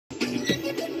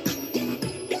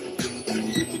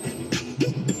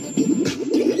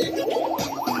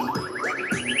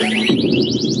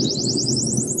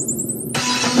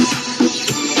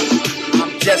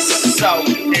Just so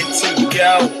into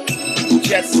you,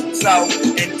 just so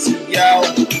into you,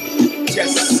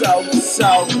 just so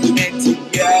into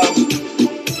you.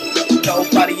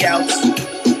 Nobody else,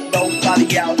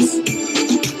 nobody else,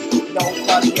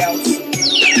 nobody else.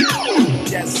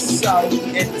 Just so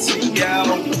into you,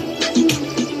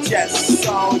 just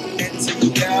so into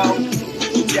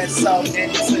you, just so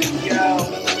into you.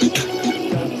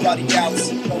 Nobody else,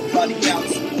 nobody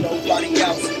else, nobody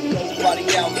else, nobody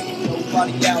else.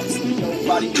 Nobody else,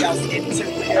 nobody else into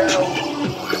you,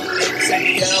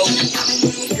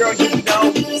 girl, you know,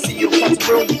 see you across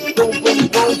the room, boom, boom,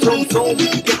 boom, boom, boom,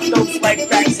 get those leg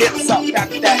backs, hips up, back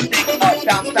that thing up,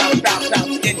 bounce, bounce, bounce,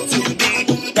 bounce into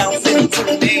me, bounce into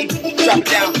me, drop it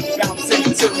down, bounce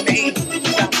into me,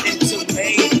 bounce into me,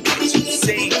 can't you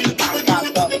see, I got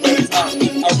the waves of the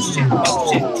ocean,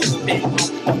 motion, big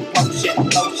potion,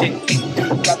 motion, keep you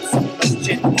up some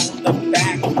motion on the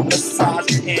back,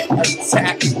 massage and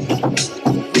attack,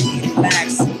 relax,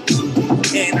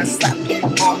 and I slap you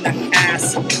on the ass,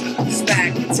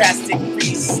 smack-tastic,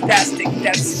 freeze-tastic,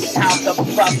 that's how the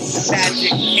buff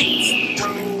magic came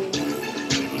through,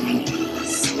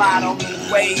 slide on the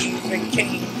wave and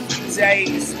came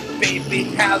days, baby,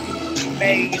 how you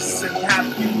maze and how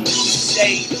you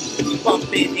shade,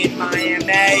 bumping in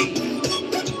Miami,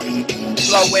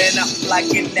 blowing up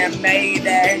like in that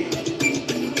Mayday,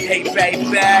 hey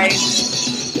baby,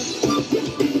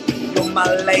 you're my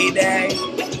lady,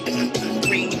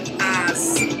 green eyes,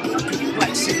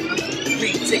 complexion,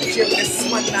 ridiculous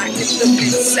when I hit the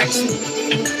midsection.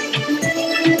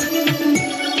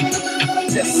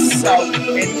 Just so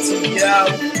into you,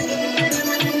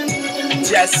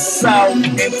 just so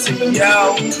into you,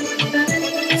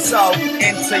 so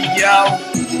into you,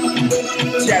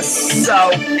 just so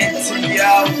into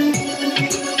you.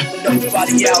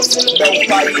 Nobody else,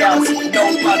 nobody else,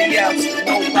 nobody else,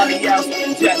 nobody else,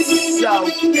 just so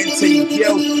into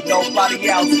you. Nobody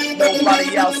else,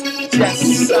 nobody else, just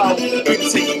so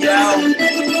into you.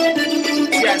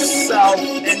 Just so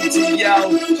into you,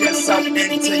 just so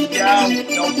into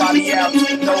you. Nobody else,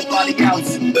 nobody else.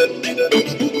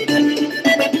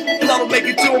 Love will make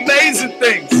you do amazing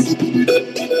things.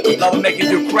 Love will make you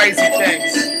do crazy things.